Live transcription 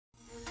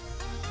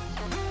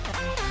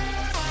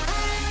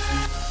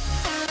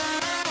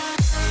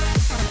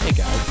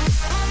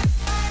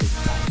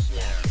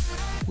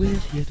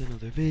with yet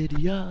another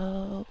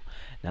video.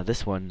 Now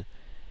this one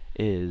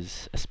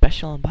is a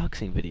special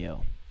unboxing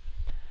video.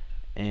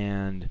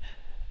 And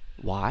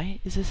why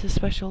is this a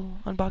special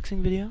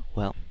unboxing video?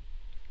 Well,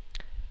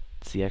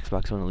 it's the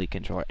Xbox One Elite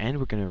controller, and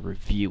we're going to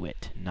review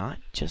it, not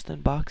just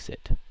unbox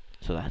it.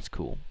 So that's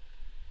cool.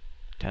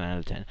 10 out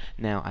of 10.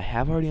 Now, I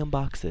have already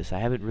unboxed this.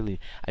 I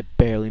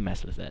barely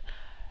messed with it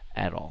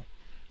at all.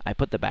 I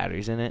put the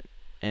batteries in it,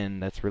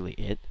 and that's really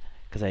it,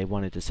 because I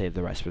wanted to save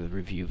the rest for the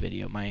review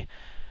video. My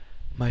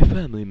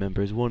family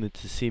members wanted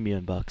to see me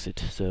unbox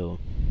it, so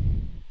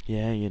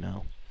yeah, you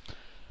know.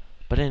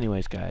 But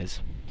anyways, guys,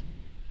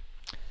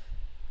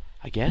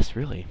 I guess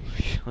really,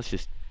 let's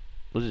just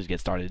get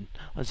started.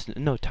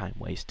 No time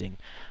wasting.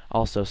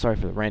 Also, sorry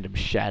for the random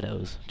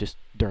shadows, just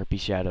derpy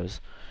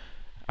shadows.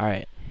 All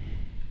right,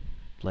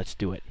 let's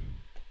do it.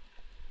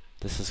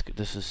 This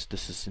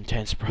is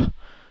intense, bro.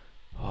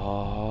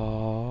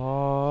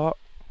 Oh.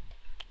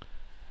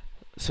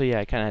 So yeah,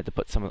 I kind of had to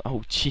put some of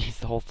oh jeez,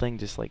 the whole thing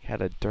just like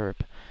had a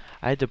derp.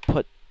 I had to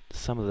put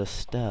some of the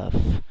stuff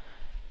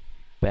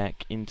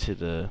back into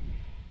the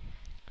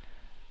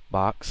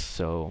box,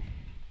 so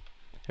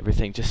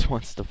everything just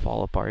wants to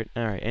fall apart.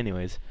 Alright,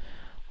 anyways,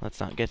 let's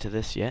not get to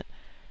this yet.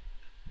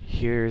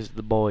 Here's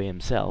the boy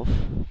himself,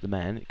 the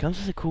man. It comes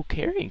with a cool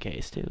carrying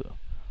case too.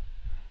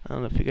 I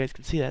don't know if you guys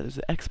can see that. There's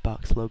the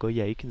Xbox logo.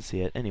 Yeah, you can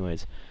see it.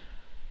 Anyways,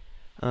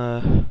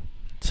 so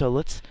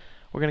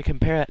we're gonna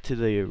compare that to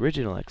the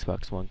original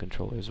Xbox One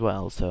controller as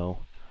well. So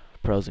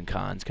pros and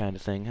cons kind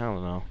of thing. I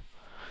don't know.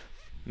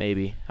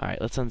 Maybe. All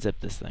right, let's unzip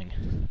this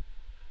thing.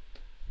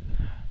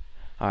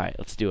 All right,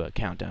 let's do a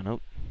countdown.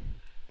 Oh,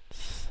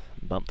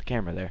 bump the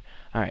camera there.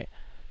 All right,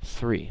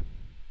 3,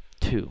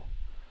 2,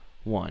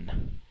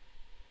 1.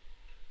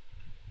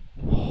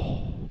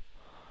 Oh,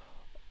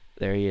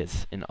 there he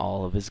is in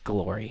all of his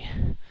glory.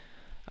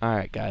 All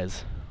right,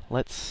 guys,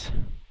 let's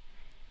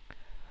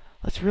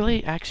get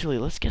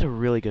a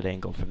really good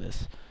angle for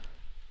this.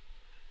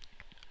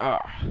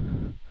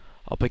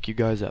 I'll pick you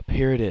guys up.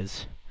 Here it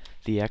is,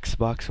 the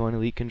Xbox One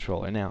Elite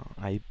controller. Now,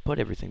 I put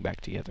everything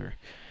back together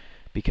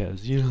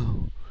because,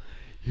 you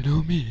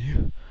know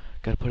me,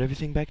 gotta put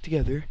everything back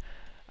together.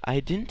 I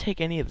didn't take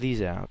any of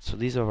these out, so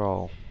these are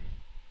all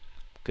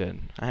good.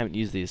 I haven't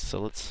used these, so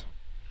let's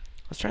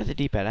try the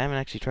D-pad. I haven't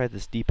actually tried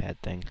this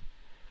D-pad thing.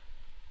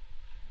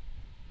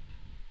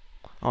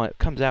 Oh, it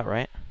comes out,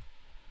 right?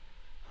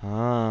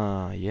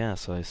 Ah,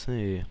 yes, I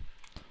see.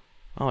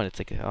 Oh, and it's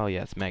like, oh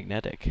yeah, it's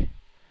magnetic.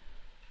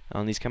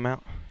 Oh, and these come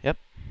out? Yep.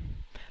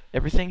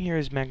 Everything here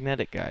is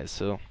magnetic, guys,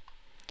 so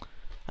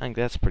I think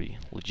that's pretty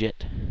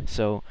legit.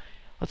 So,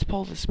 let's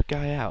pull this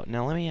guy out.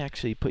 Now, let me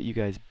actually put you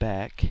guys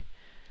back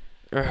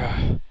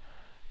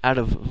out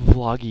of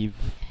vlogger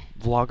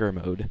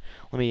mode.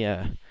 Let me,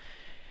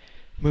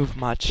 move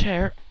my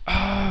chair.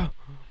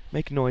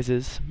 Make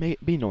noises.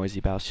 Be noisy,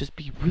 Bounce. Just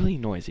be really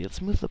noisy.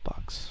 Let's move the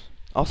box.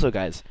 Also,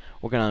 guys,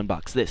 we're gonna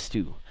unbox this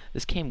too.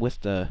 This came with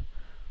the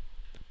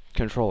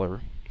controller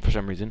for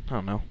some reason. I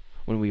don't know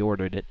when we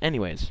ordered it.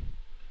 Anyways,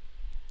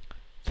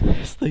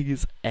 this thing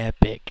is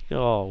epic.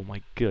 Oh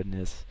my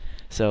goodness.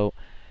 So,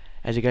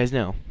 as you guys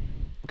know,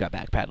 we got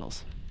back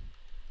paddles.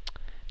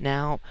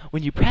 Now,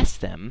 when you press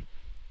them,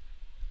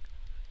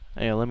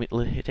 let me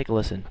take a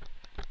listen.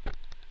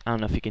 I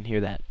don't know if you can hear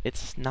that.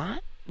 It's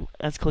not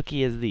as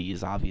clicky as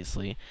these,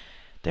 obviously.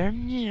 They're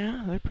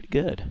pretty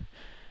good.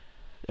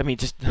 I mean,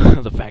 just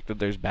the fact that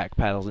there's back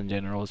paddles in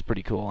general is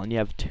pretty cool. And you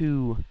have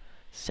 2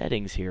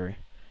 settings here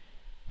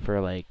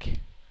for, like,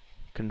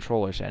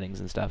 controller settings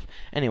and stuff.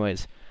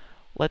 Anyways,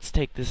 let's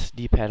take this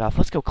D-pad off.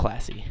 Let's go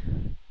classy.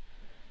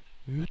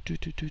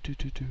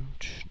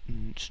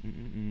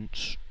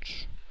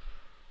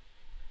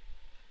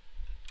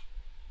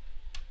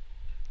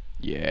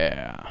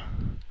 Yeah.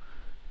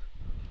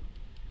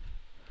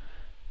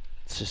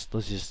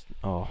 Let's just,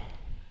 oh.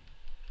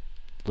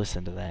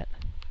 Listen to that.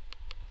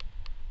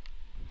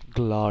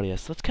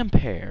 Glorious. Let's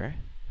compare.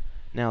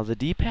 Now, the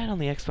D-pad on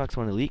the Xbox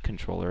One Elite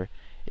controller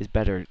is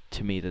better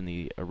to me than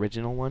the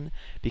original one,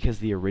 because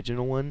the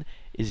original one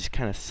is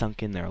kind of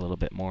sunk in there a little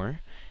bit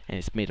more, and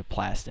it's made of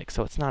plastic,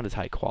 so it's not as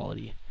high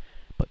quality.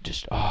 But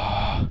just,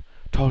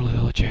 totally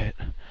legit.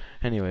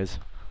 Anyways,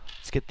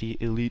 let's get the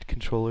Elite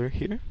controller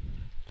here.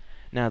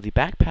 Now, the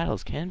back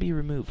paddles can be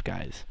removed,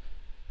 guys.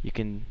 You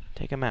can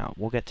take them out.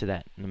 We'll get to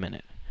that in a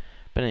minute.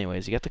 But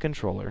anyways, you got the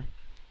controller,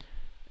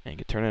 and you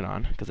can turn it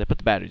on, because I put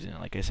the batteries in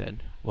it, like I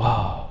said.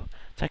 Whoa.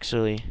 It's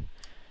actually,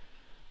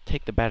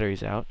 take the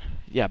batteries out.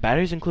 Yeah,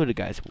 batteries included,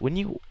 guys. When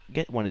you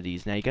get one of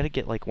these, now you got to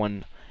get like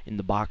one in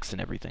the box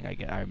and everything,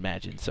 I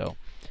imagine. So,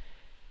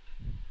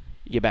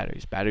 you get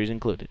batteries. Batteries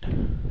included.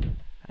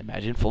 I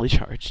imagine fully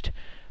charged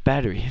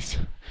batteries.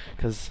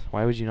 Because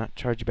why would you not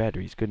charge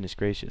batteries? Goodness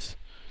gracious.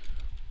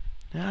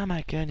 Oh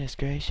my goodness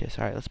gracious.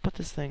 Alright, let's put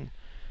this thing,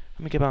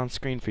 let me get on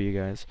screen for you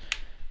guys.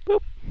 Boop.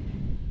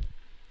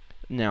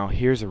 Now,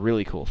 here's a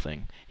really cool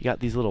thing. You got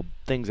these little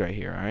things right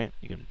here, alright?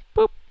 You can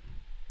boop,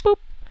 boop.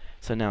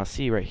 So now,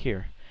 see right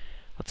here.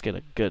 Let's get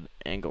a good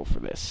angle for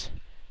this.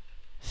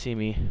 See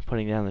me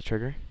putting down the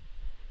trigger?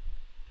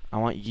 I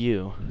want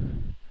you.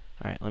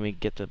 Alright, let me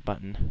get the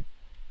button.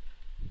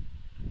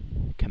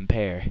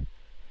 Compare.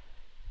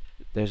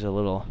 There's a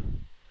little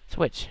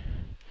switch.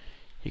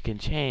 You can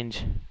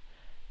change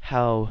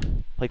how,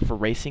 like for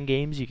racing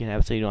games, you can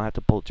have so you don't have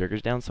to pull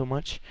triggers down so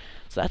much.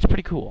 So that's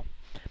pretty cool.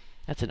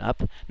 That's an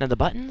up. Now the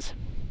buttons,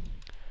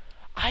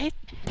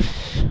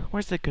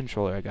 where's the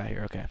controller I got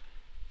here? Okay.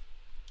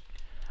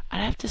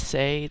 I'd have to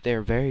say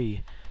they're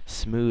very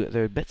smooth.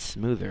 They're a bit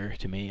smoother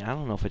to me. I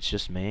don't know if it's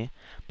just me,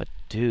 but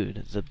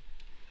dude,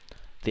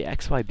 the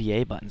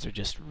XYBA buttons are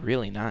just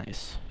really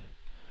nice.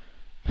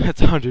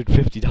 That's a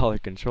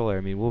 $150 controller.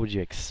 I mean, what would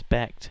you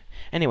expect?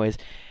 Anyways,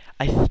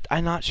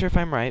 I'm not sure if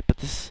I'm right,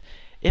 but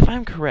if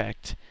I'm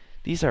correct,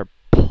 these are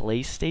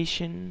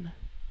PlayStation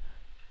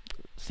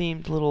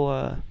themed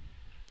little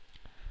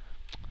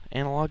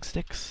analog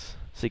sticks,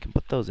 so you can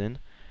put those in.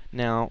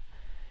 Now,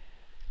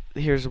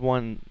 here's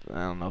one. I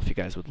don't know if you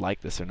guys would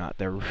like this or not.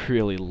 They're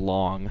really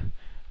long.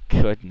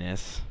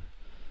 Goodness.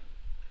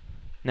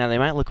 Now, they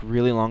might look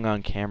really long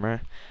on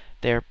camera.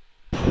 They're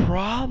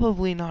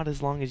probably not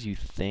as long as you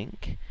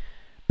think,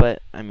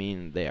 but I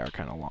mean, they are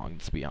kind of long,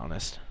 let's be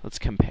honest. Let's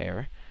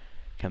compare.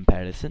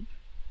 Comparison.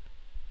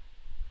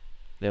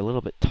 They're a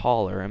little bit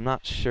taller. I'm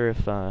not sure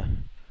if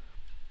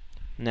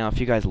now if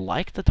you guys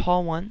like the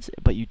tall ones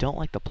but you don't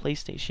like the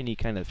PlayStation-y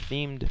kind of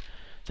themed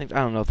things, I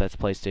don't know if that's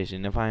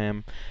PlayStation. If I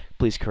am,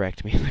 please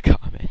correct me in the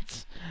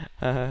comments.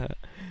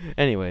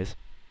 Anyways,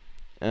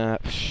 now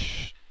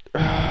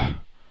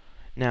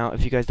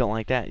if you guys don't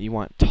like that, you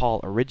want tall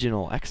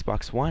original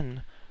Xbox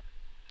One,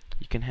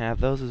 you can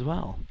have those as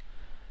well.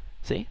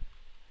 See?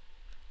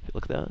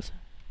 Look at those.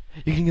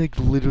 You can like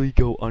literally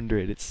go under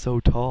it. It's so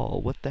tall.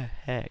 What the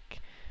heck?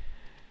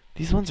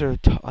 These ones are.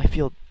 I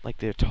feel like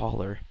they're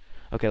taller.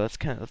 Okay, let's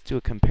do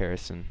a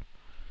comparison.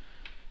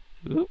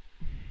 Oop.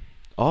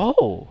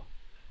 Oh,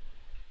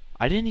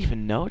 I didn't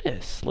even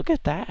notice. Look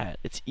at that.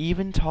 It's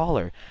even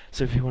taller.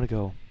 So if you want to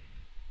go,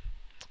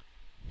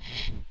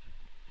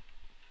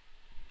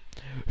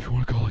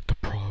 like the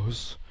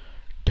pros,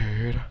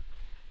 dude,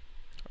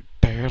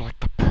 like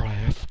the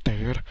pros,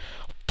 dude.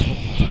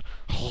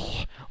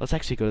 Let's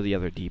actually go to the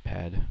other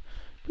D-pad.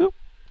 Boop,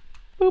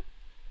 boop.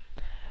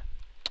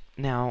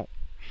 Now,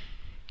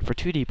 for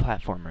 2D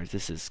platformers,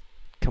 this is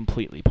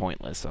completely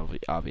pointless,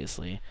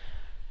 obviously.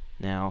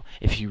 Now,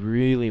 if you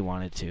really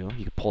wanted to,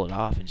 you could pull it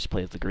off and just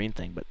play with the green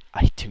thing, but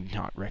I do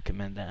not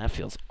recommend that. That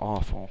feels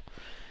awful.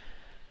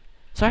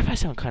 Sorry if I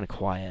sound kind of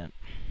quiet.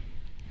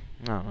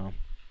 I don't know.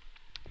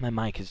 My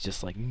mic is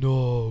just like,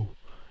 no.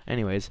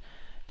 Anyways,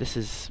 this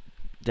is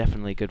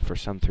definitely good for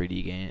some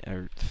 3D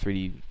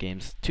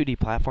games, 2D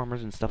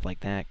platformers and stuff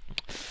like that.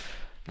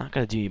 Not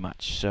gonna do you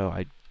much, so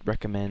I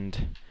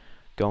recommend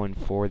going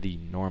for the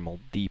normal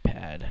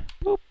D-pad.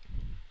 Boop.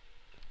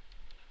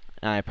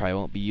 I probably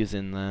won't be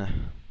using the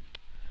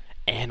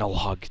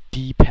analog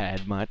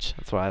D-pad much.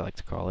 That's what I like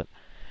to call it.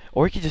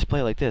 Or you could just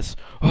play like this,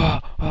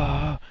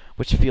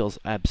 which feels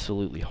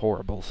absolutely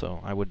horrible, so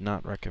I would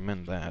not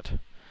recommend that.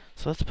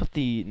 So let's put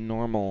the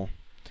normal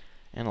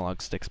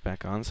analog sticks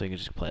back on so you can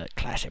just play like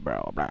classic,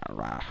 blah, blah,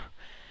 blah.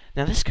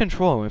 Now this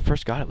controller, when we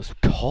first got it, was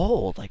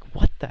cold. Like,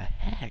 what the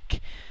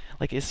heck?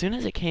 Like, as soon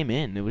as it came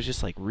in, it was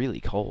just like really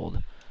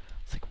cold.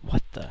 It's like,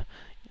 what the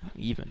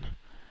even?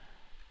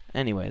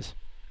 Anyways,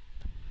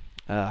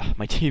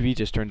 my TV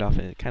just turned off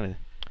and it kind of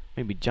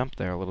made me jump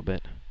there a little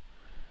bit.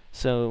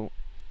 So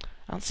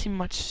I don't see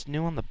much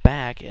new on the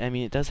back. I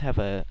mean, it does have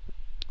a.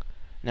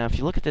 Now, if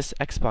you look at this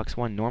Xbox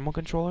One normal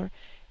controller,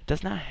 it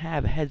does not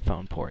have a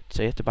headphone port,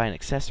 so you have to buy an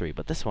accessory,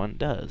 but this one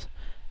does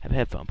have a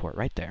headphone port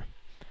right there.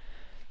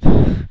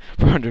 For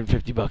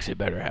 $150, it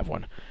better have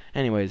one.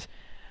 Anyways,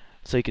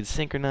 so you can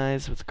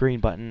synchronize with the green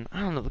button. I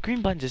don't know, the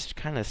green button just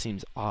kind of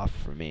seems off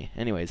for me.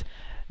 Anyways,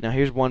 now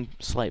here's one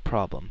slight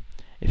problem.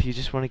 If you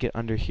just want to get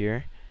under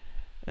here,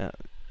 you'll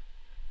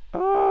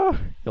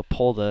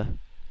pull the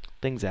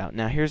things out.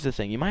 Now here's the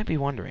thing, you might be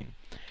wondering,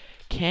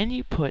 can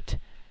you put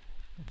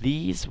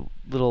these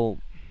little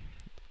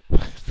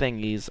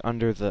thingies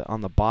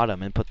on the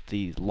bottom and put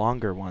the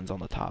longer ones on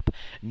the top?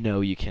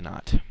 No, you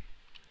cannot.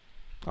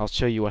 I'll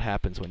show you what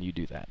happens when you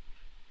do that.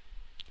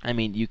 I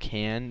mean, you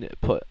can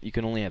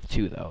only have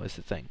two though, is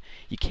the thing.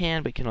 You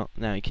can, but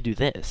now you can do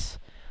this.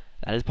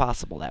 That is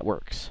possible, that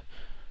works.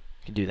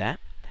 You can do that.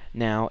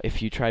 Now,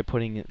 if you try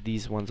putting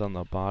these ones on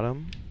the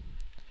bottom,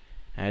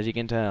 as you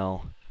can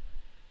tell,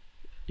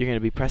 you're going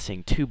to be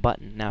pressing two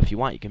buttons. Now, if you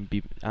want, I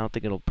don't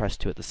think it'll press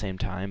two at the same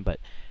time, but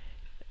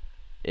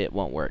it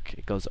won't work.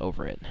 It goes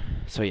over it.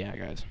 So yeah,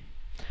 guys,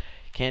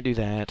 can't do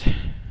that.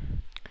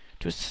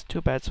 Just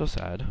too bad, so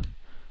sad.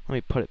 Let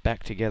me put it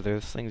back together.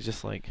 This thing's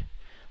just like,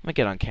 let me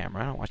get on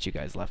camera. I don't want you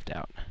guys left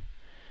out.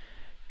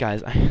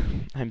 Guys,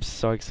 I'm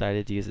so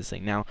excited to use this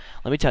thing. Now,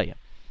 let me tell you,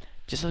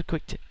 just a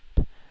quick tip.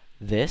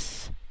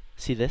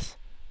 See this?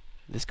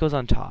 This goes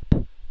on top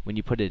when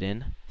you put it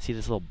in. See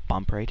this little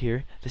bump right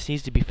here? This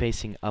needs to be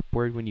facing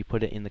upward when you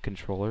put it in the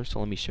controller, so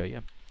let me show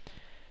you.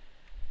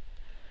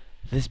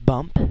 This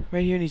bump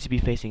right here needs to be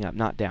facing up,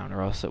 not down,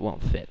 or else it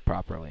won't fit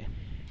properly.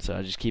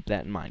 So just keep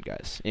that in mind,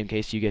 guys, in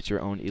case you get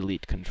your own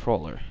Elite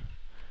controller.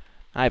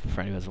 I have a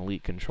friend who has an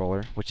Elite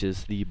controller, which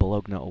is the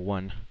Bologna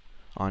 01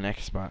 on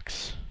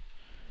Xbox.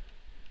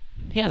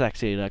 He has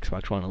actually an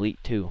Xbox One Elite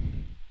too.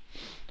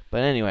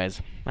 But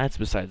anyways, that's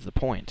besides the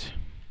point.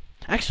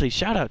 Actually,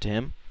 shout out to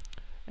him.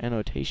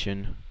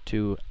 Annotation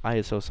to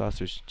ISO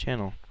Saucer's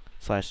channel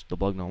 / the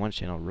Bologna 01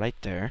 channel right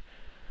there.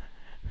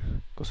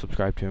 Go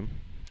subscribe to him,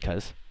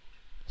 because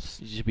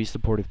you should be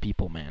supportive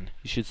people, man.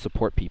 You should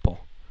support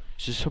people.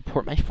 You should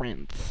support my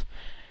friends.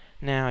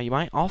 Now, you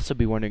might also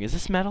be wondering, is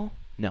this metal?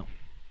 No,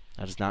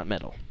 that is not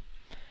metal.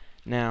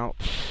 Now,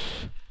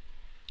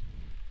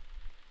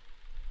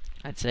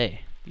 I'd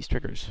say these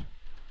triggers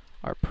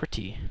are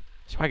pretty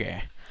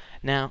swaggy.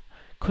 Now,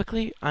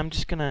 quickly, I'm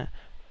just gonna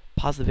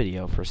pause the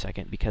video for a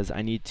second because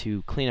I need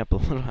to clean up a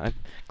little. I've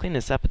cleaned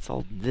this up, it's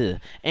all bleh,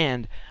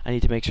 and I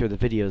need to make sure the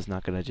video is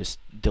not gonna just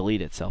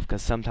delete itself,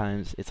 because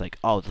sometimes it's like,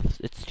 oh,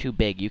 it's too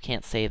big, you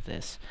can't save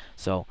this.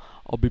 So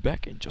I'll be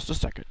back in just a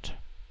second.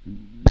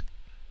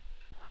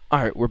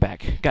 Alright, we're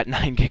back. Got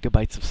 9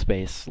 gigabytes of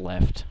space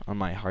left on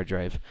my hard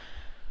drive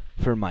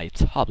for my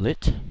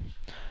tablet.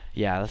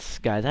 Yeah,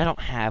 guys, I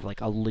don't have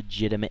like a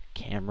legitimate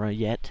camera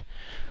yet.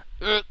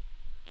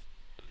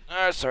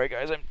 Sorry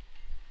guys,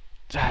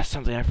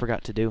 something I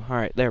forgot to do.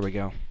 Alright, there we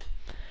go.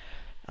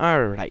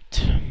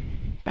 Alright,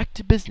 back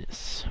to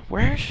business.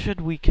 Where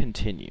should we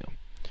continue?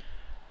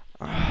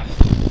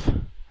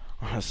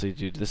 Honestly,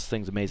 dude, this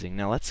thing's amazing.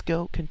 Now let's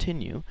go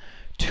continue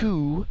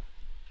to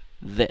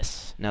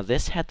this. Now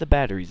this had the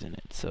batteries in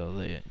it,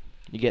 so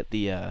you get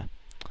the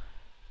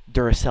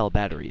Duracell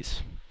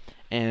batteries,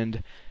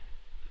 and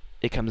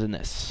it comes in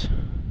this.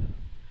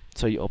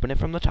 So you open it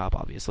from the top,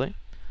 obviously,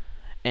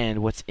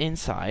 and what's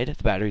inside,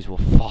 the batteries will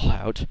fall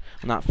out.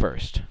 Well, not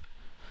first.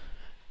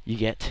 You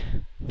get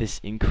this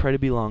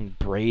incredibly long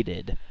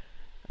braided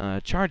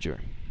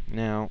charger.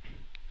 Now,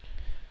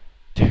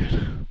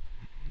 dude,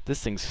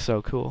 this thing's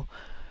so cool.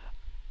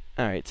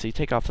 Alright, so you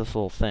take off this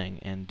little thing,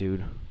 and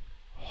dude,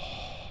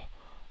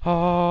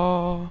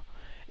 oh,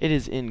 it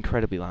is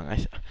incredibly long.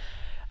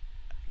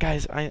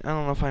 Guys, I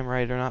don't know if I'm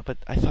right or not, but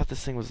I thought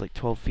this thing was like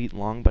 12 feet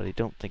long, but I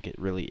don't think it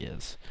really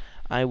is.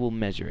 I will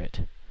measure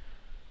it.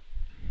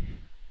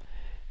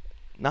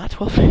 Not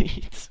 12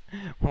 feet.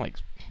 More like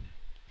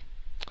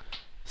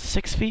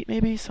 6 feet,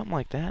 maybe? Something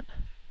like that.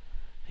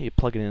 You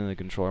plug it into the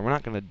controller. We're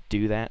not going to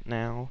do that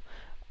now.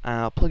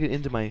 I'll plug it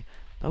into my...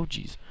 Oh,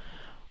 jeez.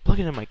 Plug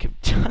it into my...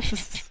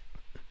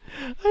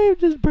 I am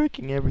just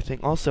breaking everything.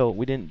 Also,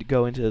 we didn't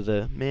go into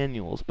the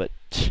manuals, but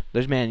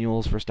there's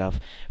manuals for stuff.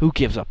 Who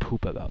gives a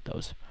poop about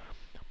those?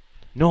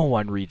 No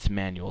one reads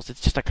manuals.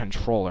 It's just a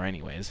controller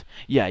anyways.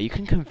 Yeah, you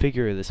can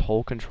configure this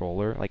whole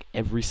controller, like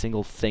every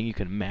single thing you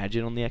can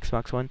imagine on the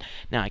Xbox One.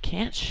 Now, I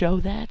can't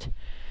show that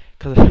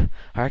because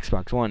our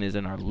Xbox One is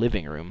in our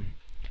living room.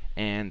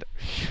 And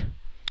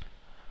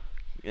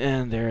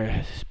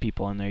there's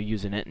people in there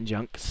using it and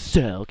junk,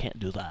 so can't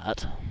do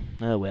that.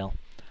 Oh well.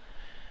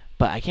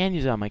 But I can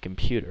use it on my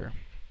computer.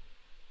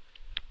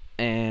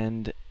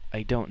 And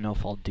I don't know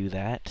if I'll do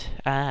that.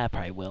 I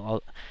probably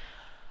will.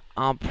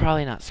 I'll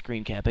probably not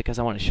screen cap it because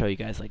I want to show you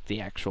guys like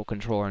the actual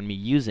controller and me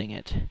using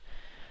it.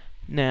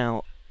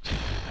 Now,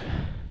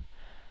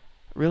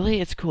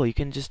 really, it's cool. You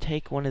can just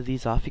take one of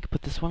these off. You can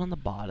put this one on the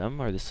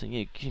bottom, or this thing.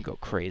 You can go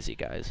crazy,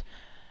 guys.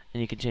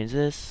 And you can change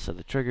this so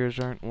the triggers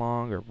aren't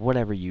long, or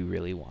whatever you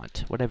really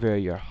want, whatever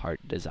your heart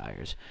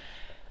desires.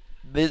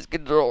 This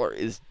controller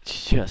is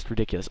just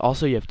ridiculous.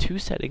 Also, you have 2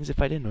 settings,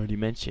 if I didn't already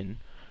mention.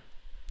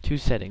 2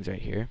 settings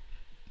right here.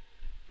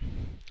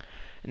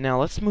 Now,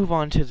 let's move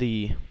on to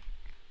the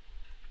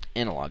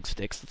analog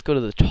sticks. Let's go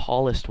to the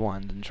tallest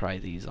one and try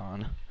these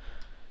on.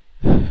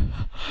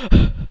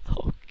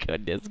 Oh,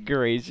 goodness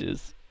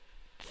gracious.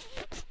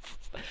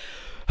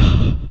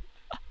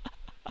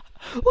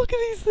 Look at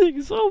these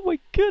things! Oh my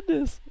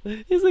goodness!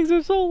 These things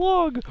are so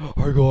long!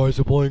 Hi guys,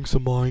 I'm playing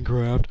some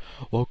Minecraft.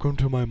 Welcome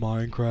to my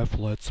Minecraft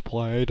Let's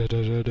Play. Da,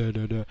 da, da, da,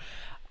 da, da.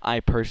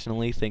 I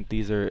personally think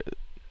these are...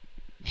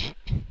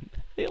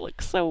 they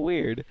look so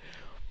weird.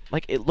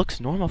 Like, it looks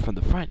normal from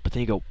the front, but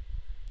then you go...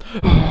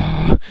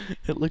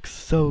 it looks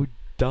so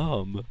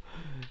dumb.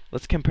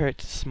 Let's compare it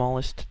to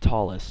smallest to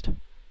tallest.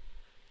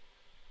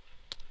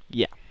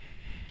 Yeah.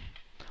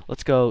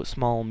 Let's go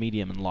small,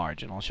 medium, and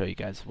large, and I'll show you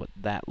guys what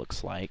that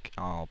looks like.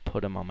 I'll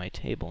put them on my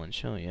table and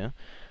show you.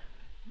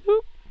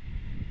 Boop.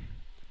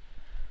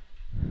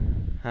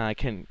 I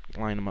can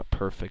line them up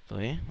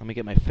perfectly. Let me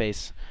get my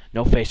face.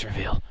 No face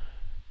reveal.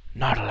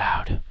 Not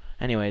allowed.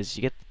 Anyways,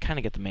 you kind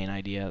of get the main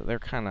idea. They're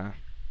kind of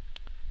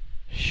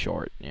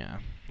short, yeah.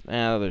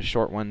 The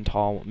short one,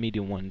 tall,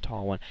 medium one,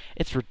 tall one.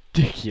 It's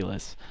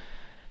ridiculous.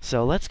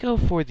 So let's go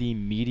for the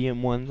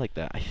medium one, like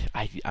the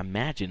I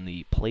imagine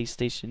the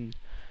PlayStation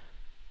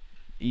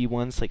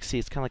ones. Like, see,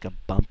 it's kind of like a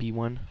bumpy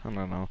one. I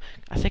don't know.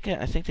 I think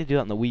they do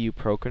it on the Wii U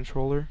Pro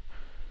controller.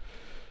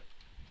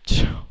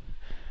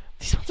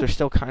 These ones are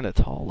still kind of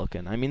tall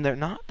looking. I mean, they're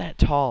not that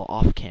tall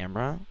off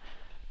camera,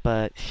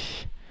 but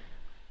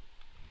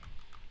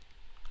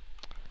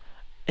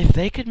if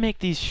they could make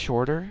these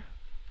shorter,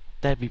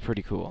 That'd be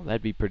pretty cool.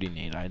 That'd be pretty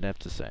neat, I'd have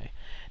to say.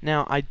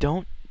 Now,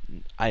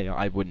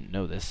 I wouldn't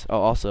know this.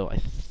 Oh, also, I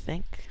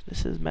think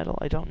this is metal.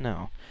 I don't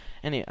know.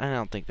 I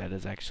don't think that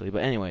is actually.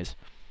 But anyways,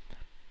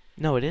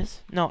 no, it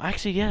is. No,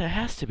 actually, yeah, it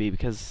has to be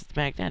because it's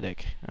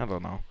magnetic. I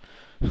don't know.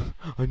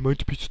 I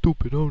might be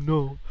stupid. Oh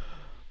no,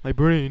 my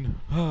brain.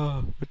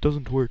 It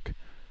doesn't work.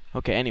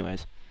 Okay.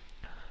 Anyways,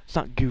 let's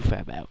not goof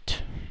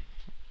about.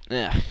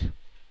 Ugh.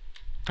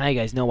 Now you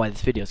guys know why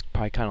this video is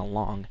probably kind of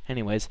long.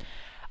 Anyways,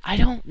 I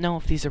don't know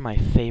if these are my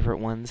favorite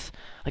ones.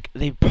 Like,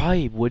 they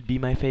probably would be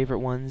my favorite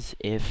ones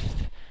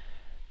if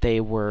they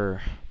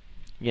were,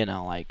 you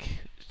know,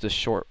 like the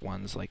short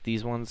ones, like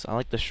these ones. I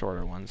like the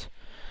shorter ones.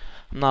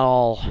 I'm not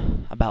all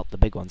about the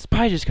big ones.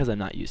 Probably just because I'm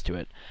not used to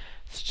it.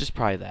 It's just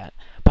probably that.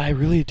 But I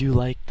really do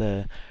like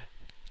the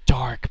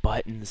dark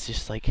buttons.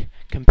 Just like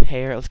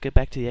compare. Let's get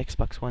back to the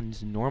Xbox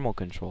One's normal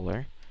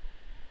controller.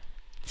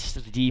 It's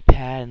the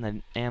D-pad and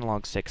the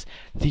analog sticks.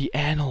 The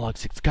analog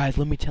sticks, guys.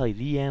 Let me tell you,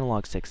 the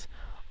analog sticks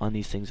on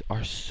these things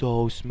are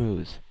so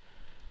smooth.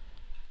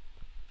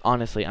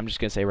 Honestly, I'm just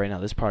gonna say right now,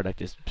 this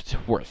product is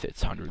worth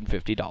its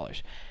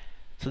 $150.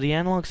 So the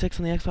analog sticks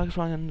on the Xbox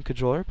One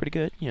controller, pretty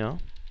good, you know.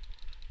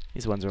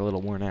 These ones are a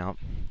little worn out,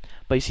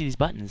 but you see these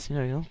buttons, you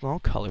know, all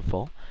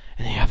colorful,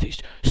 and they have these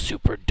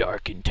super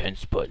dark,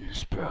 intense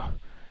buttons, bro.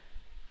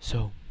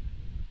 So,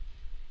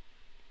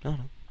 I don't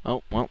know.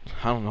 Oh well,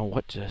 I don't know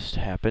what just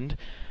happened.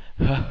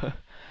 The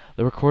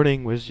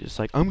recording was just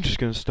like, I'm just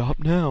gonna stop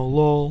now,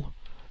 lol.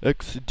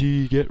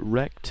 XD get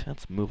wrecked.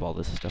 Let's move all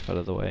this stuff out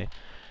of the way.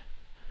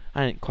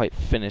 I didn't quite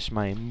finish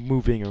my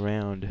moving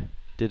around,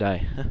 did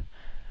I?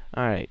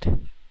 Alright.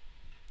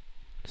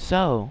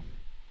 So,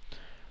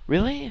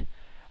 really?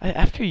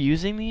 After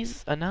using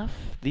these enough,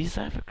 these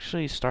have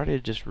actually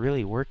started just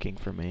really working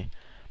for me.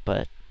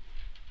 But,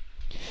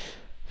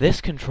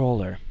 this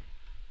controller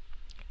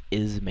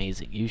is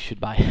amazing. You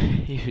should buy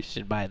you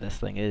should buy this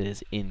thing. It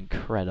is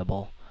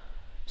incredible.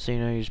 So, you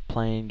know, you're just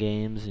playing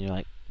games and you're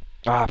like,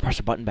 press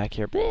a button back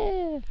here.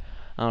 I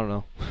don't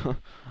know.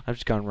 I've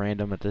just gone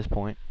random at this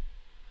point.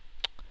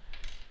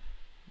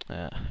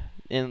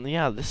 And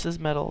yeah, this is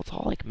metal. It's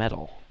all like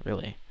metal,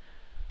 really.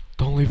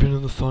 Don't leave it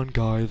in the sun,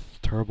 guys.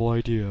 Terrible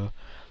idea.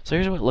 So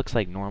here's what it looks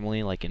like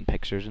normally, like in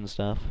pictures and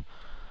stuff.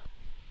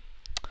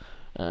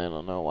 I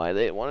don't know why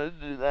they wanted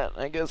to do that.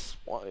 I guess,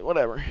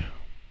 whatever.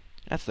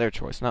 That's their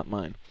choice, not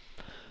mine.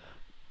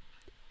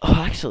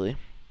 Oh, actually,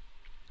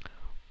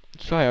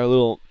 let's try our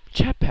little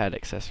chat pad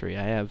accessory.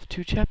 I have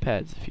 2 chat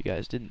pads, if you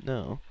guys didn't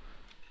know.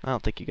 I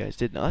don't think you guys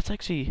did know. That's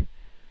actually...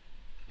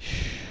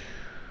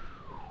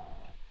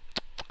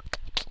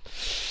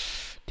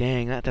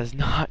 Dang, that does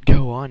not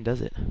go on,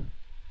 does it?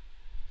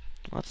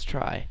 Let's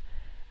try.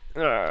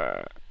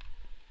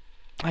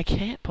 I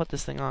can't put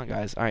this thing on,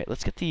 guys. Alright,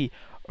 let's get the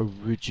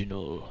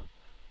original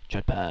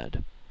chat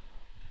pad.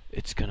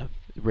 It's gonna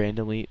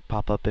randomly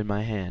pop up in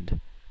my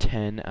hand.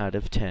 10 out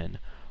of 10.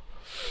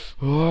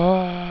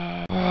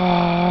 Oh,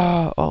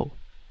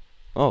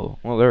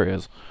 well, there he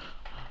is.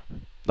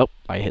 Nope,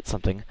 I hit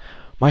something.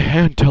 My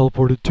hand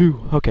teleported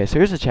too. Okay, so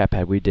here's the chat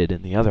pad we did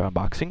in the other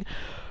unboxing.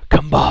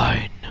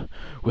 Combine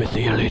with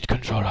the Elite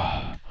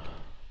controller.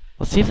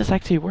 Let's see if this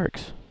actually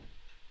works.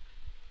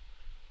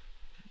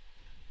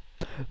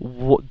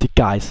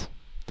 Guys,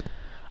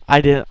 I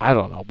don't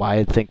know why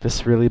I think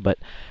this really, but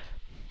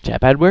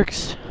chat pad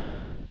works.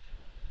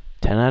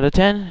 10 out of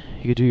 10.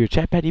 You can do your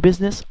chat paddy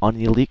business on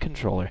the Elite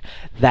controller.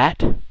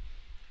 That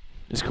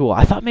is cool.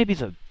 I thought maybe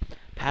the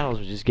paddles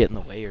would just get in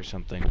the way or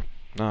something.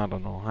 No, I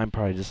don't know. I'm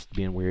probably just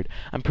being weird.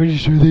 I'm pretty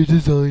sure they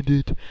designed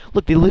it.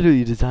 Look, they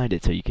literally designed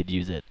it so you could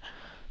use it.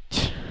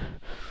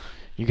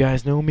 You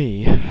guys know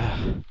me.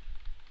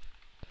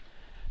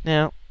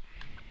 Now,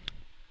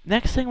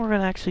 next thing we're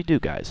going to actually do,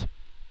 guys,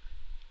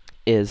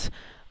 is...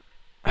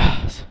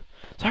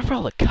 sorry for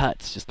all the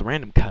cuts, just the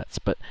random cuts,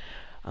 but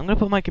I'm going to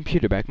put my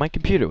computer back. My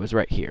computer was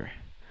right here.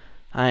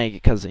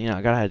 Because, you know,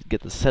 I got to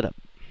get the setup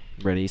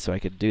ready so I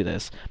could do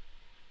this.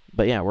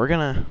 But yeah, we're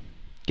going to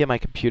get my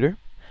computer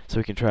so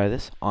we can try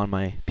this on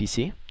my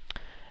PC.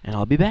 And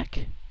I'll be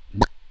back.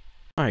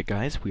 Alright,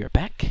 guys, we are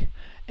back.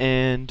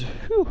 And,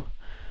 whew.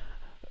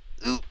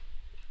 Ooh.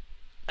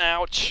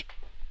 Ouch.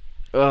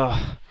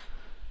 Ugh.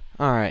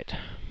 Alright.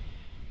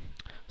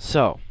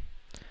 So,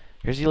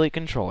 here's the Elite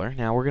controller.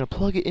 Now we're going to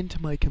plug it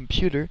into my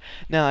computer.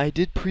 Now, I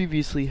did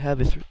previously have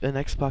an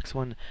Xbox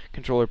One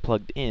controller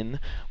plugged in,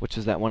 which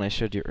is that one I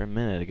showed you a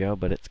minute ago,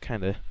 but it's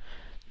kind of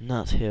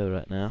not here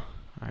right now.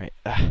 Alright.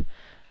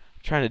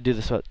 Trying to do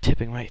this without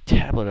tipping my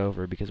tablet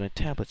over because my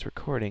tablet's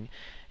recording,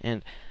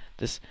 and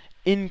this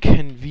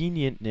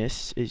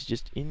inconvenientness is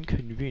just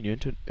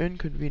inconvenient and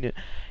inconvenient.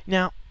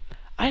 Now,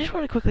 I just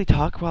want to quickly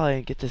talk while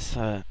I get this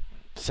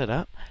set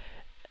up.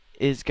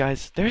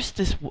 Guys, there's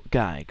this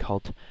guy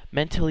called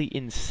Mentally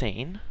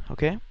Insane,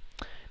 okay?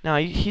 Now,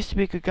 he used to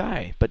be a good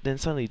guy, but then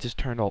suddenly he just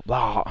turned all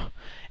blah,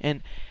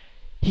 and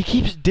he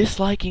keeps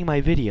disliking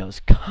my videos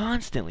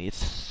constantly.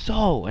 It's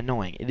so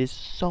annoying. It is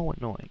so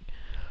annoying.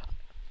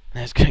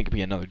 There's going to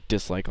be another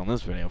dislike on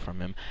this video from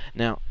him.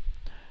 Now,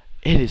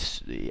 I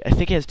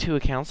think he has 2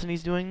 accounts and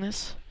he's doing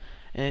this.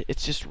 And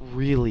it's just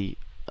really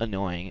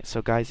annoying.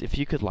 So guys, if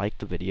you could like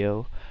the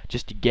video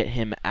just to get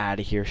him out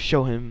of here,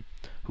 show him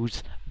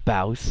who's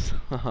boss.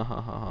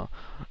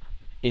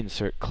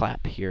 Insert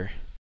clap here.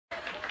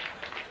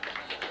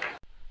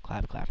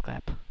 Clap, clap,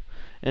 clap.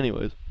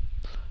 Anyways,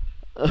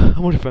 I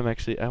wonder if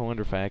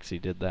I actually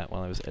did that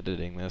while I was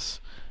editing this.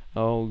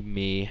 Oh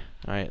me.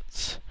 Alright,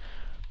 let's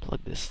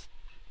plug this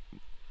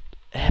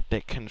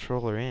epic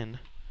controller in.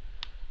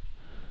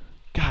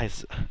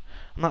 Guys, I'm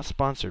not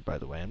sponsored, by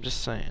the way, I'm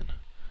just saying.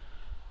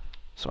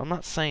 So I'm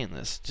not saying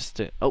this just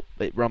to... Oh,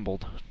 it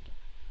rumbled.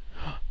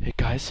 Hey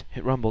guys,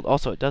 it rumbled.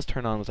 Also, it does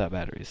turn on without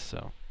batteries,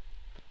 so...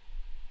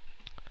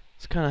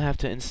 Just kind of have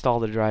to install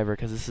the driver,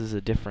 because this is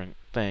a different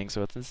thing,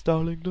 so it's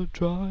installing the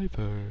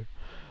driver.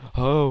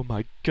 Oh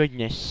my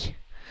goodness.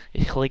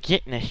 It's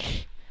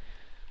legitness.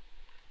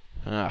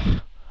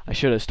 Ugh. I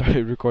should have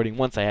started recording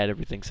once I had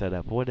everything set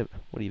up. What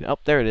even? Oh,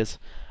 there it is.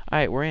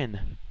 Alright, we're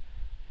in.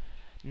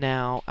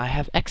 Now, I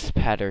have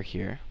Xpatter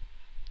here,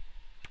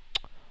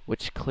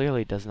 which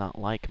clearly does not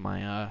like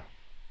my,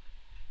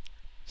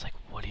 It's like,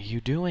 what are you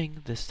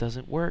doing? This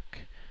doesn't work.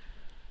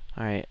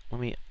 Alright,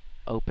 let me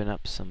open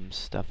up some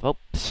stuff.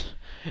 Oops.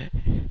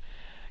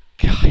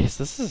 Guys,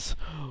 this is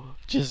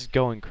just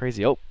going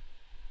crazy. Oh.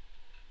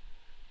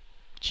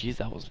 Jeez,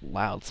 that was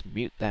loud. Let's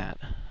mute that.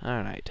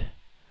 Alright.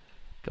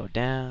 Go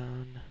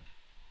down.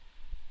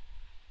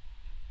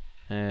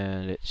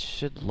 And it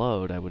should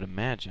load, I would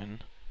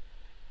imagine.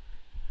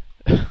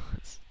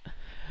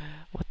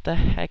 What the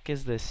heck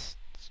is this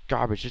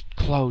garbage? Just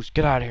close.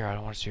 Get out of here. I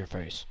don't want to see your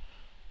face.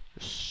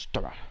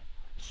 Stop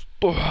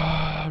it.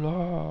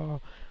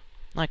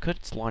 I could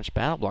launch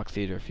BattleBlock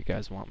Theater if you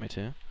guys want me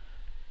to.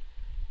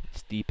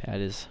 This D-pad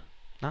is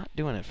not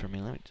doing it for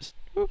me. Let me just...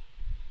 Whoop.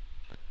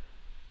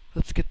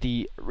 Let's get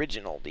the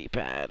original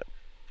D-pad.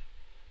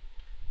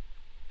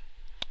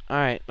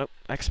 Alright, nope,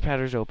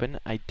 Xpatter's open.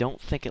 I don't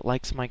think it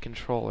likes my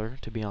controller,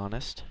 to be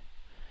honest.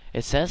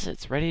 It says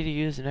it's ready to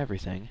use and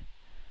everything.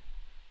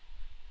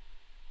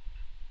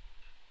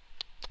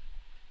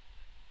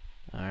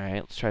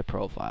 Alright, let's try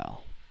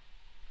profile.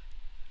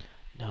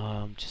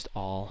 No, just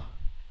all.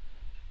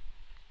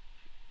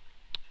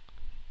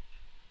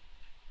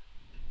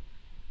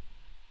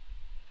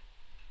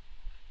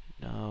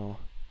 No.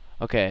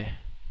 Okay.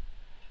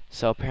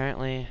 So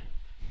apparently,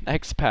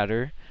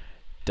 Xpatter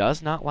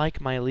does not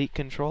like my Elite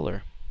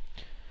controller.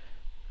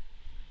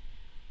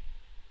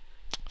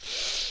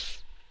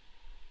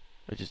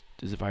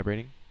 Is it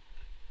vibrating?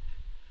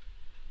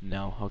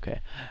 No,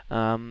 okay.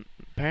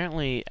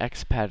 Apparently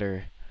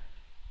Xpatter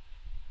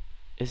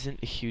isn't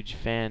a huge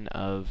fan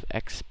of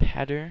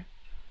Xpatter.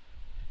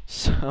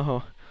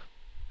 So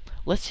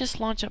let's just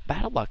launch up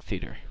BattleBlock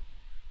Theater.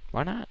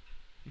 Why not?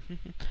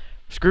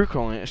 Screw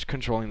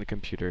controlling the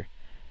computer.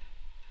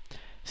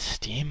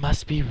 Steam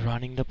must be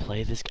running to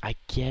play this. I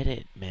get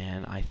it,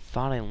 man. I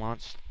thought I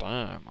launched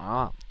Steam.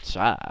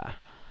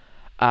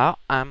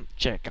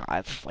 Check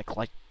guys,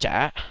 like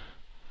that.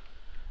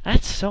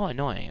 That's so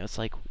annoying. It's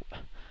like, I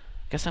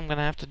guess I'm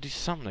gonna have to do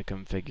something to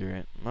configure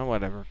it. Well,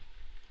 whatever.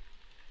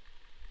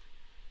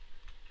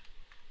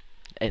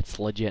 It's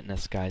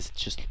legitness, guys.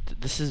 It's just,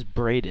 this is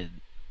braided.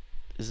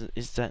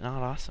 Is that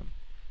not awesome?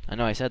 I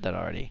know I said that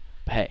already,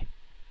 but hey.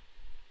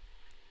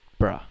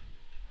 Bruh.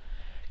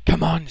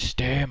 Come on,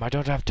 Steam, I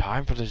don't have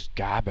time for this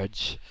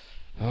garbage.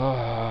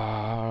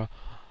 Ugh,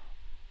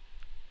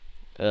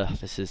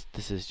 this is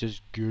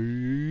just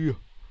gay.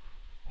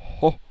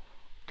 Huh,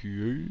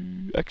 gay.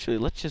 Actually,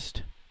 let's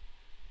just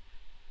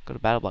go to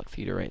BattleBlock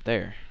Theater right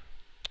there.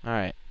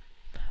 Alright.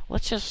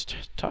 Let's just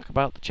talk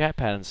about the chat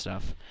pad and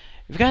stuff.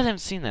 If you guys haven't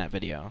seen that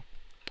video,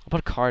 I'll put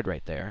a card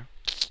right there.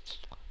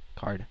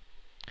 Card.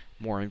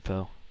 More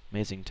info.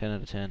 Amazing, 10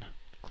 out of 10.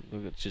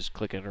 Just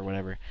click it or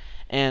whatever.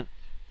 And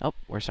oh,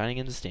 we're signing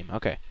into Steam.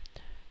 Okay.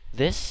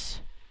 This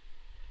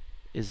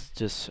is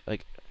just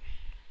like,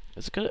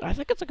 it's good. I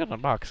think it's a good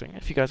unboxing.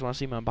 If you guys want to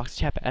see my unboxing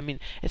chat, I mean,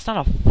 it's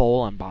not a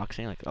full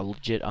unboxing, like a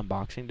legit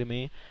unboxing to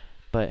me,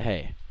 but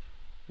hey,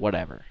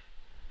 whatever.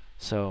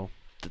 So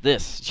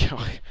this, you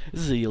know,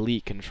 this is the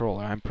Elite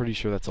controller. I'm pretty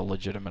sure that's a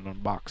legitimate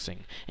unboxing.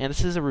 And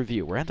this is a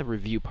review. We're at the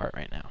review part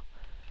right now.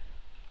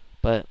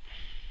 But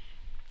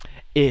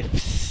if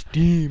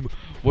Steam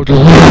would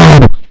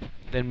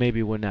then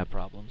maybe wouldn't have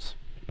problems.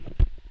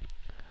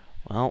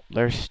 Well,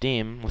 there's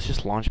Steam. Let's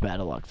just launch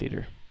BattleBlock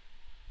Theater.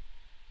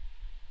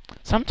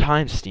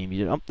 Sometimes Steam,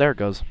 oh, there it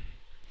goes.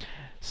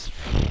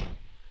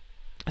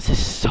 This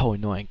is so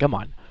annoying. Come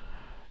on.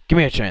 Give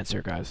me a chance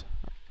here, guys.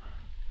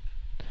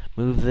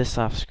 Move this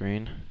off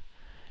screen.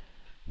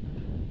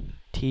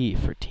 T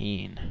for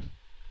teen.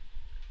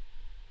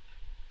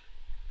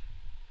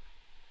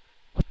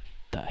 What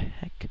the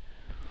heck?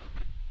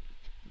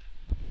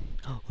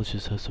 Let's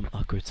just have some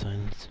awkward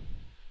silence.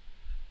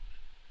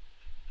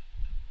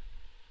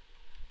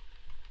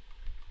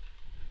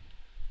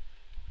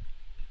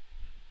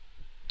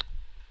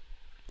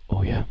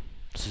 Oh yeah,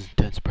 this is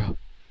intense, bro.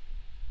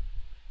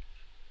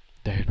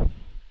 Dude.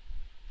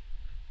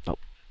 Oh,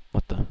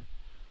 what the?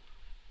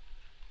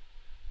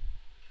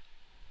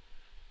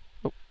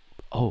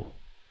 Oh.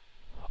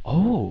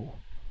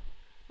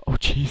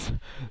 guys.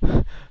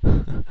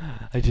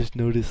 I just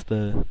noticed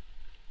the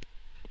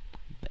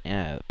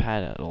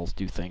paddles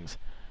do things.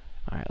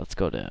 Alright, let's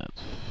go to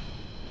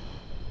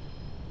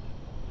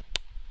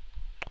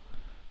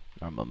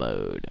normal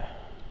mode.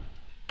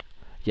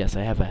 Yes,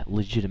 I have a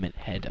legitimate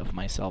head of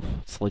myself.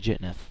 It's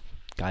legitness.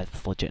 Guys,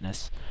 it's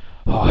legitness.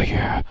 Oh,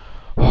 yeah.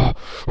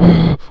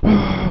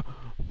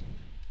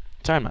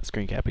 Sorry I'm not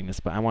screen capping this,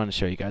 but I wanted to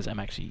show you guys I'm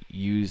actually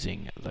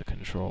using the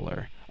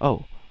controller.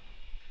 Oh.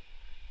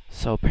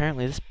 So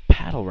apparently this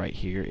paddle right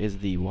here is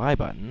the Y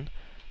button.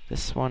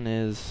 This one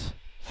is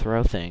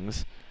throw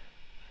things.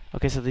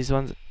 Okay, so these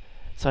ones...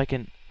 So I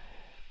can...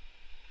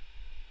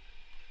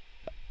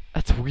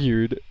 That's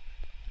weird.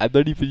 I'm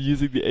not even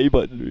using the A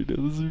button right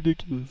now. This is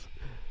ridiculous.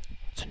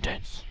 It's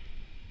intense.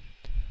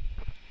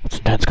 It's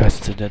intense, guys.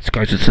 It's intense,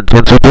 guys. It's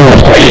intense.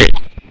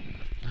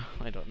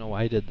 I don't know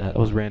why I did that. That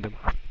was random.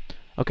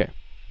 Okay,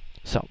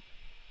 so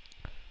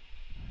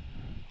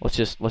let's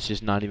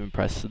just not even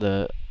press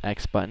the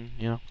X button.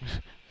 You know,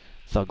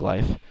 thug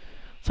life.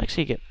 Let's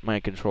actually get my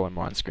controller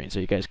more on screen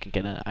so you guys can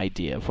get an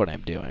idea of what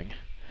I'm doing.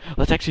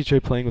 Let's actually try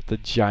playing with the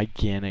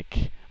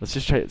gigantic.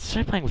 Let's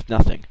try playing with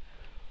nothing.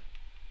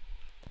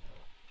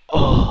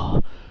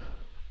 Oh,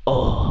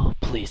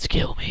 please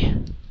kill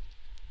me.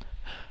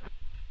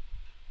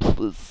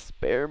 Please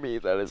spare me.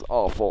 That is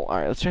awful.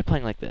 Alright, let's try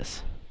playing like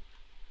this.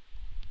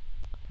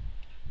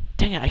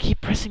 Dang it, I keep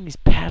pressing these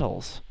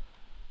paddles.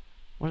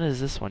 What does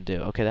this one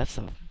do? Okay, that's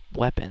the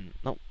weapon.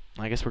 Nope.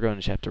 I guess we're going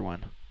to chapter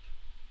 1.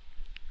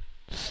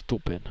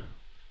 Stupid.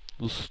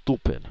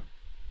 Stupid.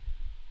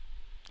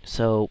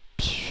 So,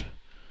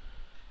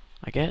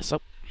 I guess,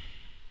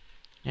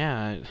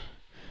 yeah.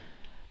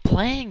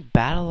 Playing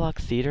Battle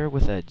Theater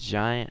with a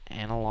giant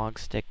analog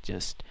stick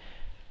just...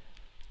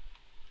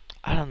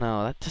 I don't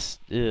know, that just...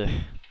 Ugh,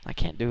 I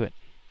can't do it.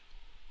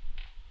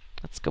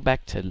 Let's go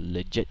back to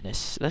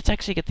legitness. Let's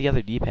actually get the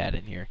other D-pad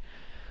in here.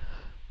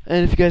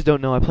 And if you guys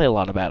don't know, I play a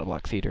lot of Battle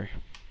Theater.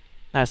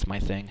 That's my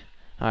thing.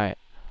 Alright.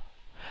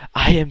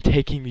 I am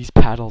taking these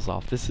paddles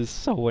off. This is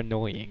so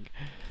annoying.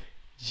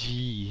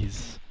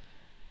 Jeez.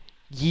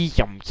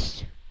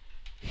 Legitness.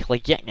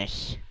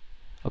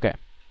 Okay.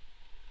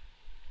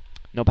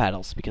 No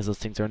paddles, because those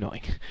things are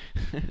annoying.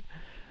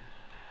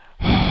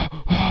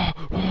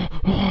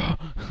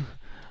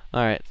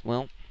 Alright,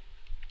 well,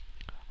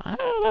 I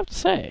don't have to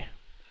say.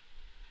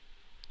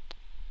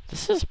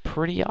 This is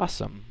pretty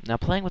awesome. Now,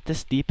 playing with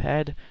this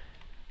D-pad...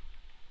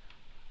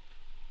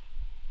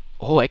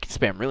 Oh, I can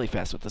spam really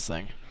fast with this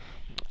thing.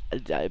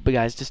 But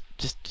guys, just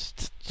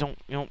don't,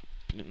 no.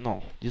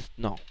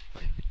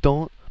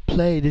 Don't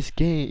play this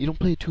game. You don't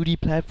play a 2D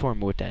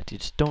platformer with that. You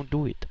just don't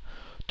do it.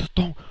 Just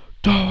don't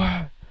do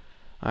it.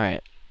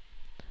 Alright.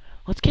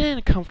 Let's get in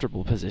a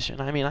comfortable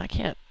position. I mean, I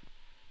can't...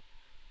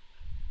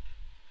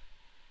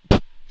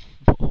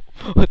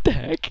 What the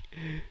heck?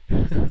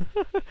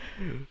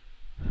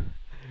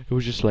 It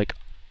was just like,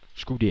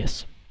 screw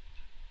this.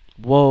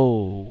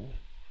 Whoa.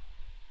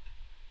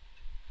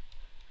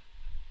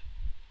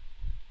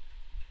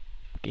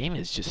 Game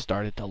has just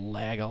started to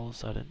lag all of a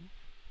sudden.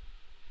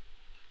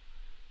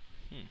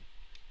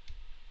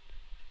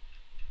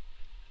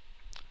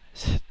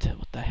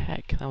 What the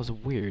heck? That was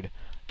weird.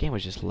 Game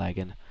was just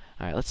lagging.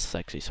 Alright, let's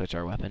actually switch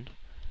our weapon.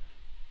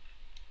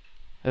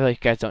 If you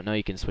guys don't know,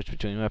 you can switch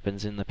between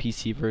weapons in the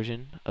PC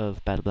version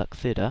of Battle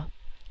Theater.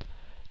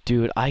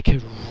 Dude, I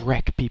could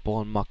wreck people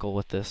on Muckle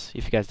with this,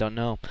 if you guys don't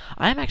know.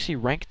 I'm actually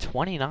ranked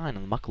 29 on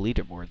the Muckle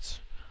leaderboards.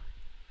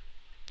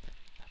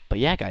 But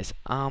yeah, guys,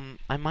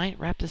 I might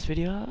wrap this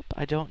video up.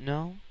 I don't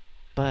know.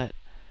 But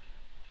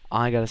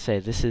I gotta say,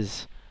 this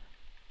is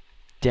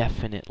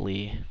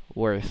definitely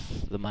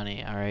worth the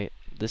money, alright?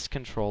 This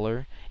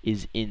controller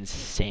is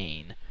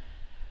insane.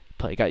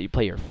 You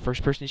play your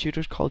first-person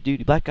shooters, Call of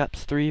Duty, Black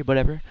Ops 3,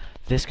 whatever.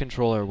 This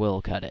controller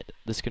will cut it.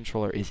 This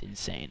controller is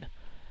insane.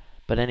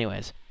 But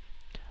anyways,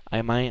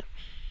 I might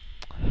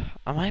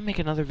make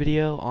another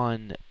video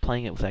on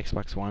playing it with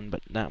Xbox One,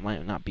 but that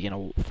might not be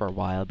for a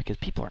while because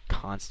people are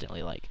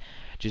constantly like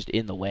just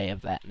in the way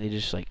of that, and they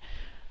just like,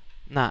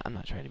 nah, I'm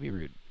not trying to be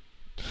rude.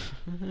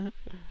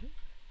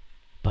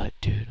 But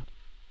dude,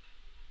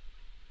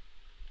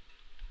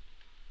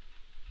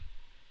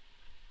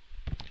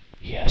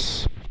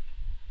 yes.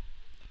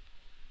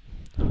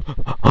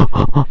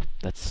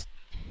 That's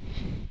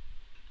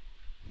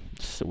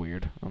so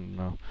weird. I don't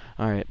know.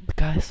 Alright, but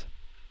guys,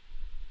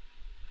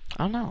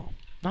 I don't know.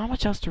 Not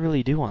much else to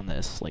really do on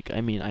this. Like,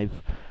 I mean,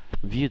 I've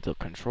reviewed the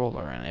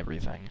controller and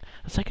everything.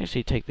 Let's like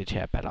actually take the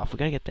chat pad off. We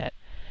gotta get that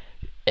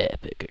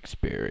epic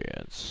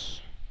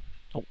experience.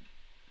 Oh.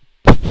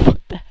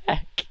 What the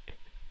heck?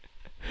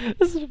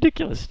 This is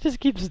ridiculous. It just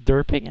keeps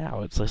derping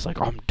out. It's just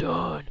like, I'm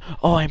done.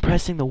 Oh, I'm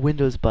pressing the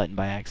Windows button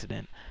by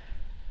accident.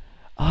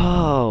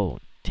 Oh,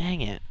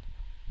 dang it.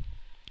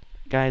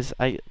 Guys,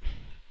 I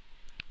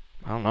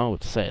don't know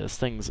what to say. This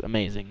thing's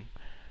amazing.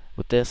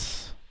 With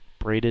this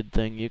braided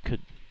thing, you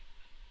could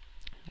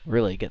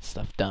really get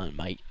stuff done,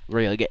 mate.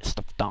 Really get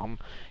stuff done.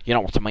 You know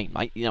what I mean,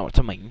 mate. You know what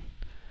I mean.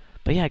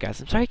 But yeah,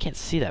 guys, I'm sorry you can't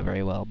see that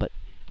very well, but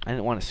I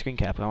didn't want a screen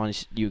cap. I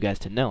wanted you guys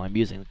to know I'm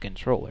using the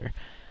controller.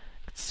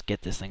 Let's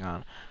get this thing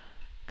on.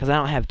 Because I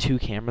don't have two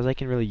cameras I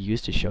can really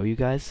use to show you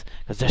guys.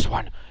 Because this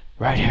one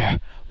right here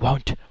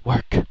won't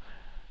work.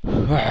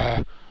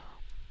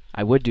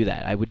 I would do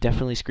that. I would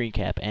definitely screen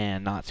cap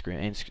and not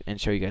screen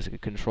and show you guys a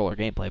controller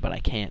gameplay, but I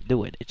can't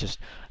do it. It just,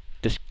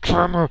 this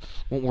camera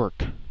won't work.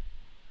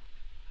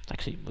 Let's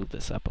actually move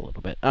this up a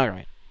little bit.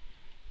 Alright.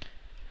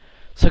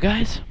 So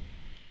guys,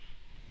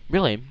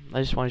 really,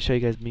 I just want to show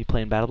you guys me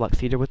playing BattleBlock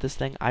Theater with this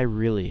thing. I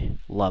really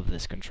love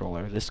this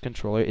controller. This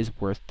controller is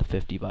worth the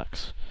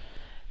 $50.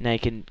 Now you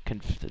can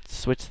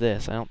switch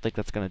this. I don't think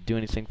that's going to do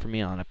anything for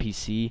me on a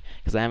PC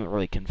because I haven't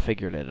really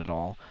configured it at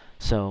all.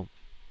 So,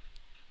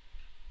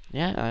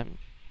 yeah,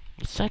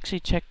 let's actually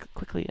check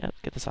quickly.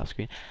 Get this off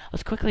screen.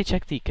 Let's quickly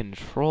check the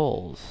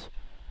controls.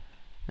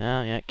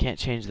 Oh, yeah, can't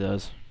change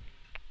those.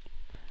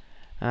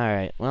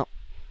 Alright, well,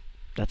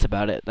 that's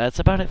about it. That's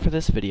about it for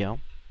this video.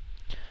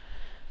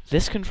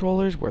 This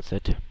controller is worth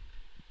it.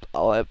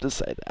 All I have to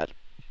say that.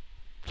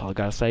 That's all I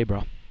gotta say,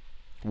 bro.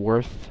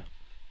 Worth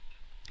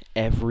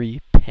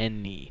every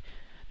penny.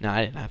 No,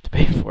 I didn't have to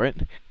pay for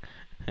it.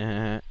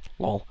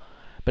 Lol.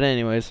 But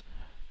anyways,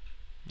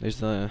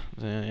 there's yeah,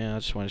 I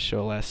just want to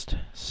show last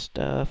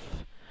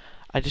stuff.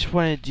 I just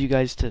wanted you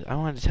guys to, I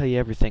wanted to tell you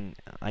everything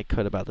I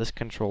could about this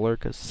controller,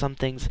 because some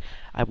things,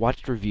 I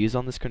watched reviews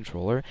on this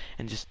controller,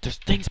 and just, there's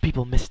things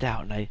people missed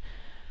out, and I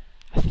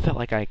felt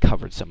like I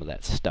covered some of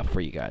that stuff for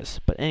you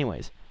guys. But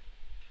anyways,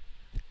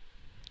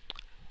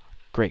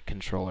 great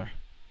controller.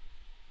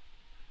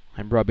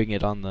 I'm rubbing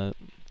it on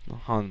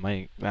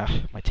my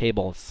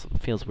table.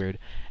 It feels weird.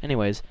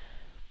 Anyways,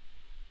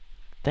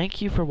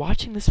 thank you for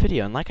watching this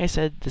video. And like I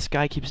said, this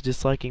guy keeps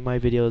disliking my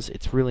videos.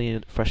 It's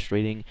really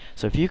frustrating.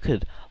 So if you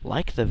could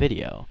like the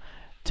video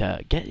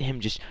to get him,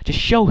 just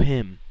show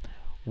him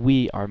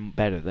we are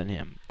better than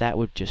him. That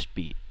would just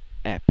be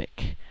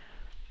epic.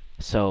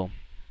 So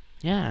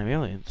yeah,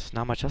 really, there's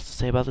not much else to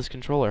say about this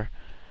controller.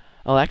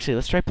 Oh, actually,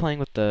 let's try playing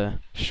with the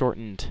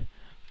shortened.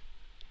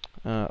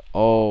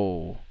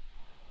 Oh,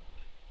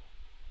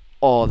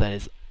 that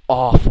is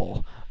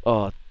awful.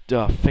 Oh,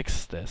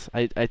 fix this.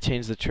 I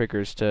changed the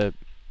triggers to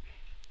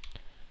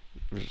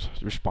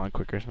respond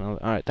quicker.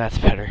 Alright, that's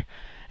better.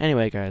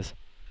 Anyway, guys,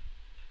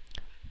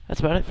 that's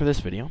about it for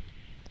this video.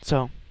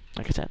 So,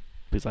 like I said,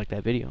 please like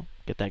that video.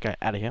 Get that guy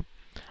out of here.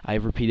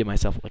 I've repeated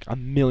myself like a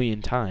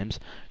million times.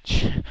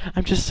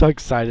 I'm just so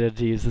excited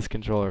to use this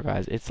controller,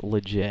 guys. It's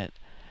legit.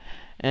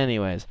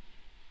 Anyways,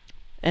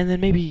 and then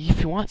maybe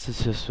if you want to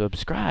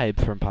subscribe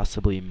for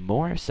possibly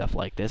more stuff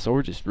like this,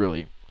 or just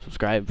really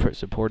subscribe for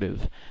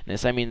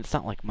supportiveness. I mean, it's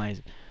not like my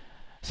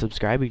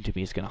subscribing to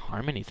me is going to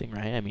harm anything,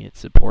 right? I mean, it's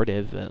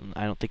supportive, and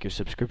I don't think your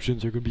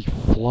subscriptions are going to be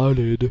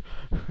flooded.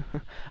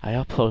 I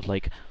upload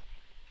like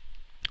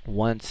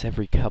once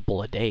every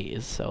couple of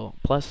days, so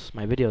plus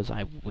my videos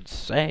I would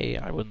say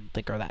I wouldn't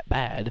think are that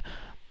bad.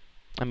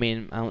 I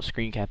mean, I don't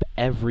screen cap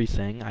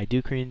everything. I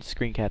do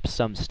screen cap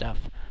some stuff,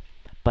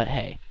 but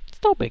hey, it's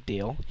no big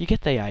deal. You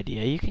get the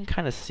idea. You can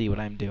kind of see what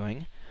I'm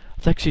doing.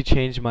 Let's actually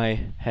change my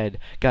head.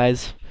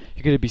 Guys,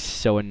 you're gonna be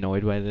so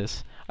annoyed by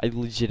this. I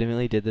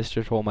legitimately did this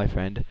to troll my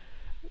friend.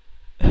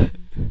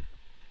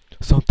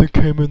 Something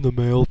came in the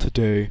mail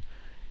today.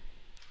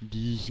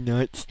 These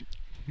nuts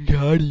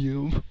got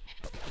him.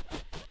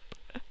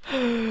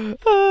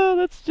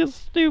 That's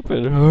just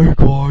stupid. Hey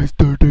guys.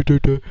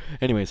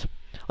 Anyways,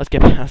 let's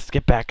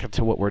get back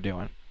to what we're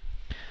doing.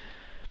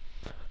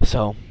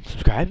 So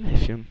subscribe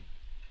if you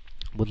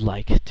would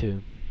like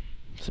to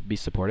be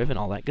supportive and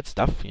all that good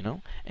stuff, you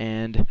know,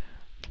 and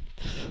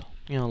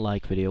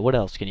like video. What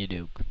else can you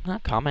do?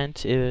 Not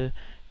comment,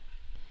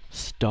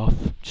 stuff,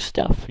 just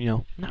stuff,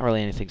 not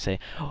really anything to say.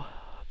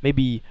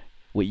 Maybe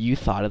what you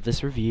thought of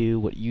this review,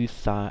 what you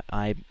thought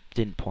I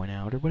didn't point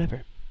out, or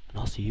whatever. And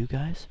I'll see you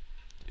guys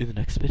in the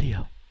next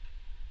video.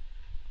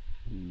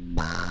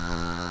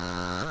 Bye.